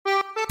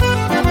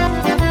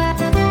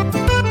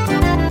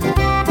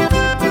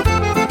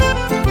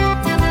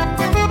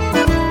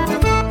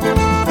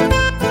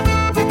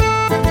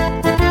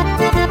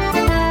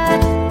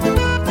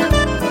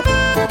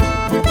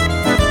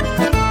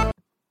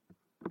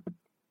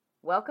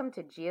Welcome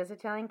to Gia's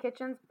Italian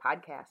Kitchen's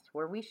podcast,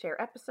 where we share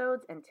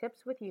episodes and tips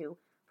with you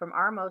from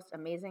our most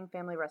amazing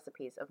family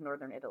recipes of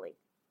Northern Italy.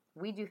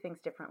 We do things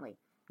differently.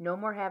 No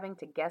more having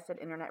to guess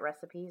at internet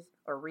recipes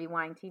or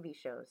rewind TV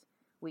shows.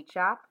 We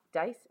chop,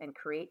 dice, and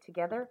create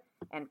together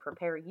and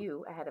prepare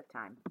you ahead of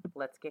time.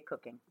 Let's get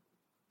cooking.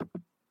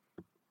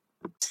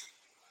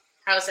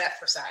 How's that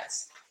for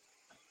size?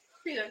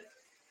 Pretty good.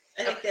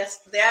 I think that's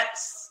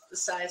the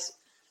size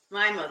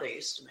my mother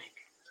used to make.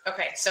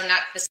 Okay, so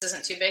this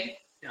isn't too big?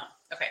 No.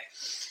 Okay.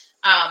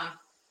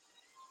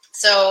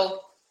 So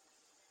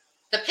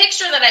the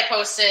picture that I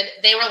posted,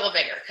 they were a little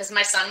bigger because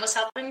my son was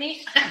helping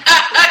me a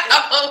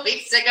couple of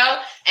weeks ago,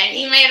 and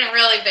he made them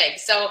really big.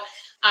 So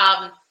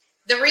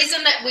the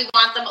reason that we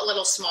want them a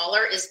little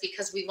smaller is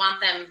because we want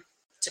them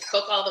to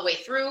cook all the way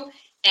through,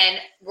 and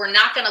we're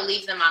not going to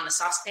leave them on the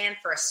saucepan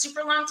for a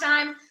super long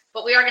time,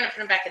 but we are going to put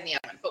them back in the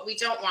oven. But we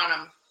don't want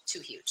them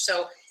too huge.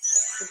 So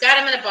we've got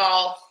them in a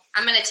bowl.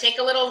 I'm going to take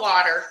a little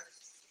water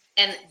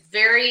and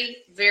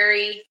very,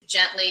 very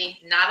gently,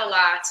 not a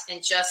lot,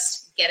 and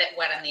just get it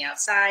wet on the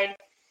outside.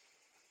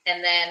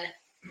 And then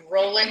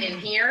roll it in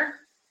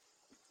here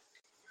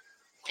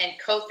and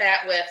coat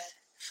that with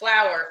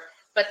flour.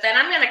 But then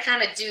I'm going to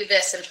kind of do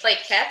this and play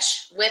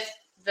catch with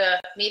the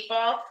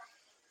meatball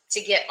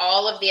to get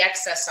all of the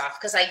excess off,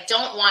 because I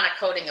don't want a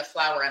coating of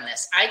flour on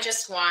this. I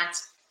just want,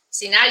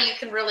 see, now you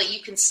can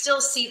still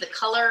see the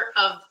color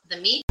of the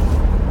meat.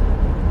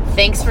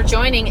 Thanks for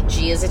joining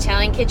Gia's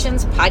Italian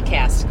Kitchen's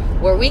podcast,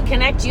 where we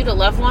connect you to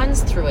loved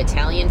ones through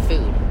Italian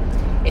food.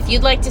 If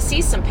you'd like to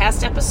see some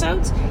past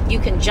episodes, you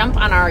can jump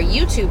on our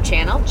YouTube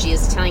channel,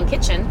 Gia's Italian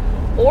Kitchen,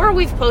 or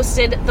we've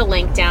posted the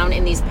link down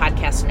in these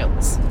podcast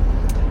notes.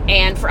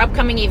 And for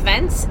upcoming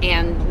events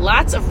and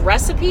lots of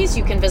recipes,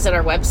 you can visit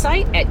our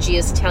website at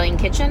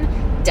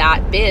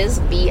giasitaliankitchen.biz,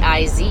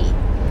 B-I-Z.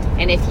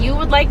 And if you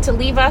would like to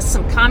leave us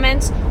some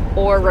comments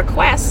or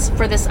requests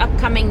for this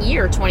upcoming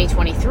year,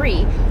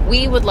 2023,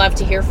 we would love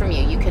to hear from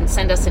you. You can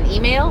send us an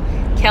email,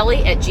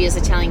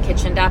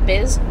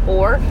 kelly@giasitaliankitchen.biz,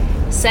 or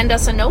send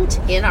us a note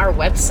in our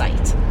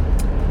website.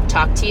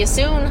 Talk to you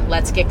soon.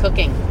 Let's get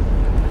cooking.